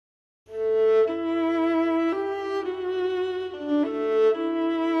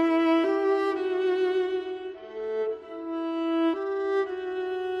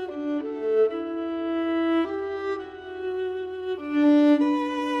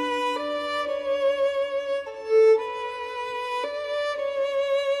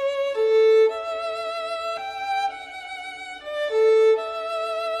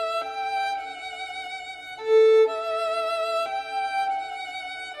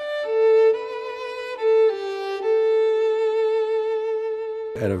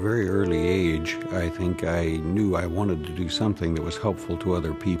At a very early age, I think I knew I wanted to do something that was helpful to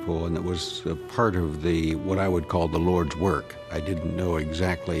other people and that was a part of what I would call the Lord's work. I didn't know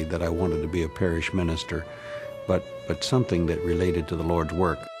exactly that I wanted to be a parish minister, but something that related to the Lord's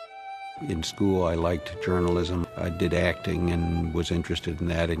work. In school, I liked journalism. I did acting and was interested in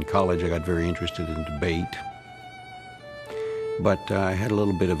that. In college, I got very interested in debate. But I had a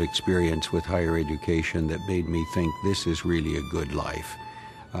little bit of experience with higher education that made me think this is really a good life.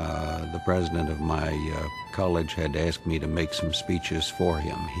 The president of my college had asked me to make some speeches for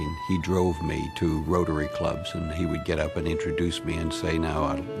him. He drove me to Rotary clubs, and he would get up and introduce me and say, "Now,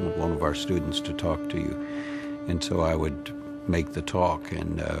 I want one of our students to talk to you." And so I would make the talk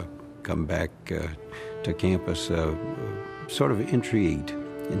and come back to campus sort of intrigued.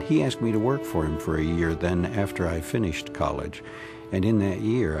 And he asked me to work for him for a year then after I finished college. And in that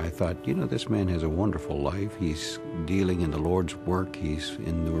year, I thought, this man has a wonderful life. He's dealing in the Lord's work. He's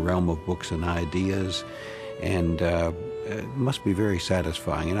in the realm of books and ideas. And it must be very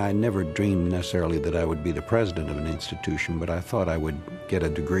satisfying. And I never dreamed necessarily that I would be the president of an institution, but I thought I would get a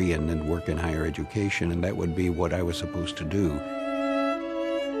degree and then work in higher education, and that would be what I was supposed to do.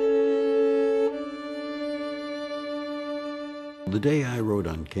 The day I rode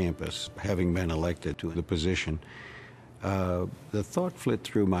on campus, having been elected to the position, the thought flit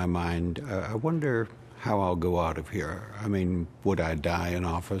through my mind, I wonder how I'll go out of here. I mean, would I die in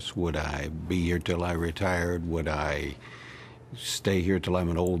office? Would I be here till I retired? Would I stay here till I'm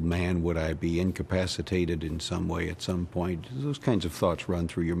an old man? Would I be incapacitated in some way at some point? Those kinds of thoughts run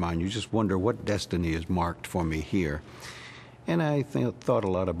through your mind. You just wonder what destiny is marked for me here. And I thought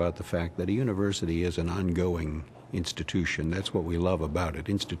a lot about the fact that a university is an ongoing institution. That's what we love about it.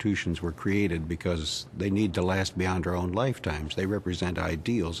 Institutions were created because they need to last beyond our own lifetimes. They represent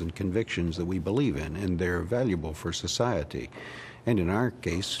ideals and convictions that we believe in, and they're valuable for society, and in our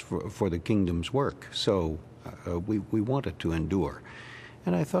case, for the kingdom's work. So we want it to endure.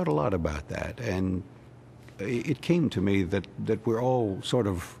 And I thought a lot about that, and it came to me that we're all sort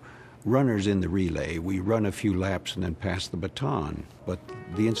of runners in the relay. We run a few laps and then pass the baton, but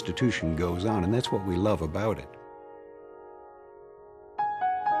the institution goes on, and that's what we love about it.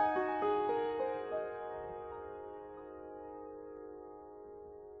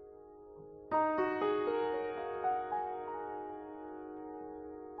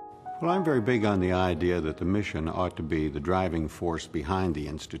 Well, I'm very big on the idea that the mission ought to be the driving force behind the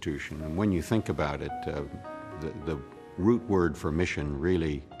institution. And when you think about it, the root word for mission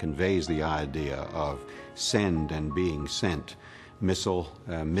really conveys the idea of send and being sent, missile,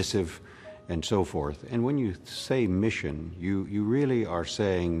 missive, and so forth. And when you say mission, you really are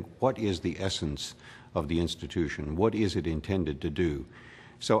saying, what is the essence of the institution? What is it intended to do?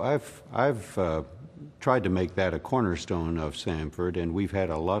 So I've tried to make that a cornerstone of Samford, and we've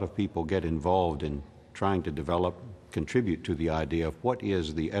had a lot of people get involved in trying to contribute to the idea of what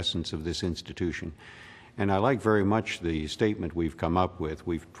is the essence of this institution. And I like very much the statement we've come up with.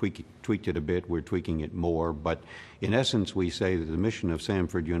 We've tweaked it a bit, we're tweaking it more, but in essence we say that the mission of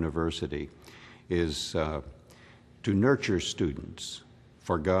Samford University is to nurture students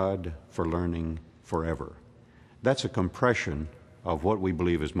for God, for learning, forever. That's a compression of what we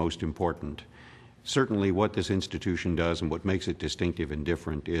believe is most important. Certainly what this institution does and what makes it distinctive and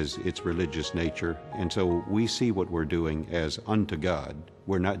different is its religious nature, and so we see what we're doing as unto God.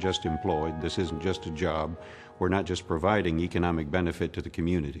 We're not just employed, this isn't just a job, we're not just providing economic benefit to the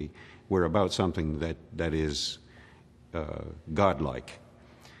community, we're about something that is godlike.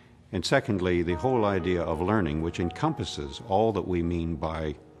 And secondly, the whole idea of learning, which encompasses all that we mean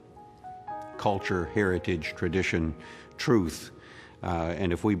by culture, heritage, tradition, truth.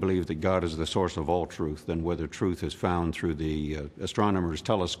 And if we believe that God is the source of all truth, then whether truth is found through the astronomer's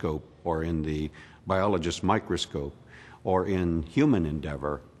telescope or in the biologist's microscope or in human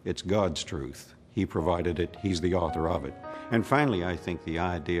endeavor, it's God's truth. He provided it, He's the author of it. And finally, I think the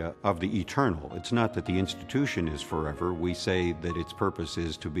idea of the eternal. It's not that the institution is forever. We say that its purpose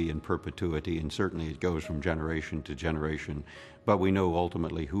is to be in perpetuity, and certainly it goes from generation to generation, but we know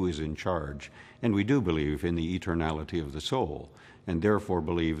ultimately who is in charge. And we do believe in the eternality of the soul, and therefore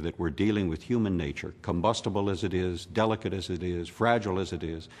believe that we're dealing with human nature, combustible as it is, delicate as it is, fragile as it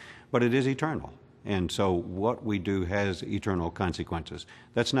is, but it is eternal. And so what we do has eternal consequences.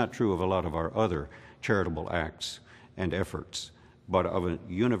 That's not true of a lot of our other charitable acts and efforts, but of a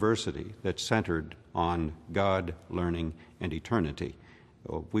university that's centered on God, learning, and eternity.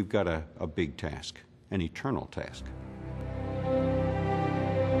 We've got a big task, an eternal task.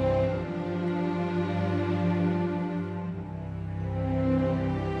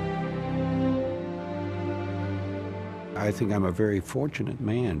 I think I'm a very fortunate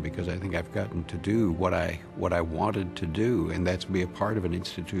man because I think I've gotten to do what I wanted to do, and that's be a part of an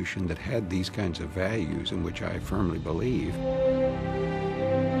institution that had these kinds of values in which I firmly believe.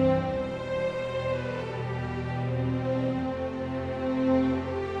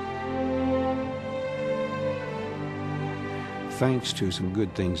 Thanks to some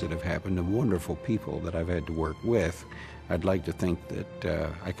good things that have happened and wonderful people that I've had to work with, I'd like to think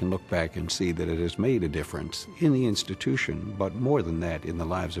that I can look back and see that it has made a difference in the institution, but more than that, in the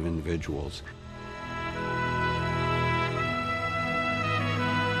lives of individuals.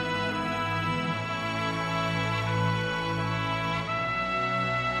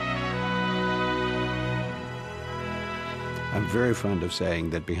 I'm very fond of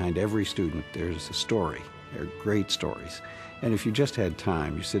saying that behind every student there's a story. They're great stories. And if you just had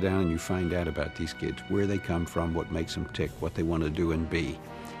time, you sit down and you find out about these kids, where they come from, what makes them tick, what they want to do and be.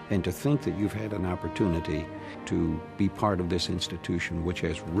 And to think that you've had an opportunity to be part of this institution which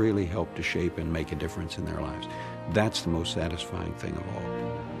has really helped to shape and make a difference in their lives. That's the most satisfying thing of all.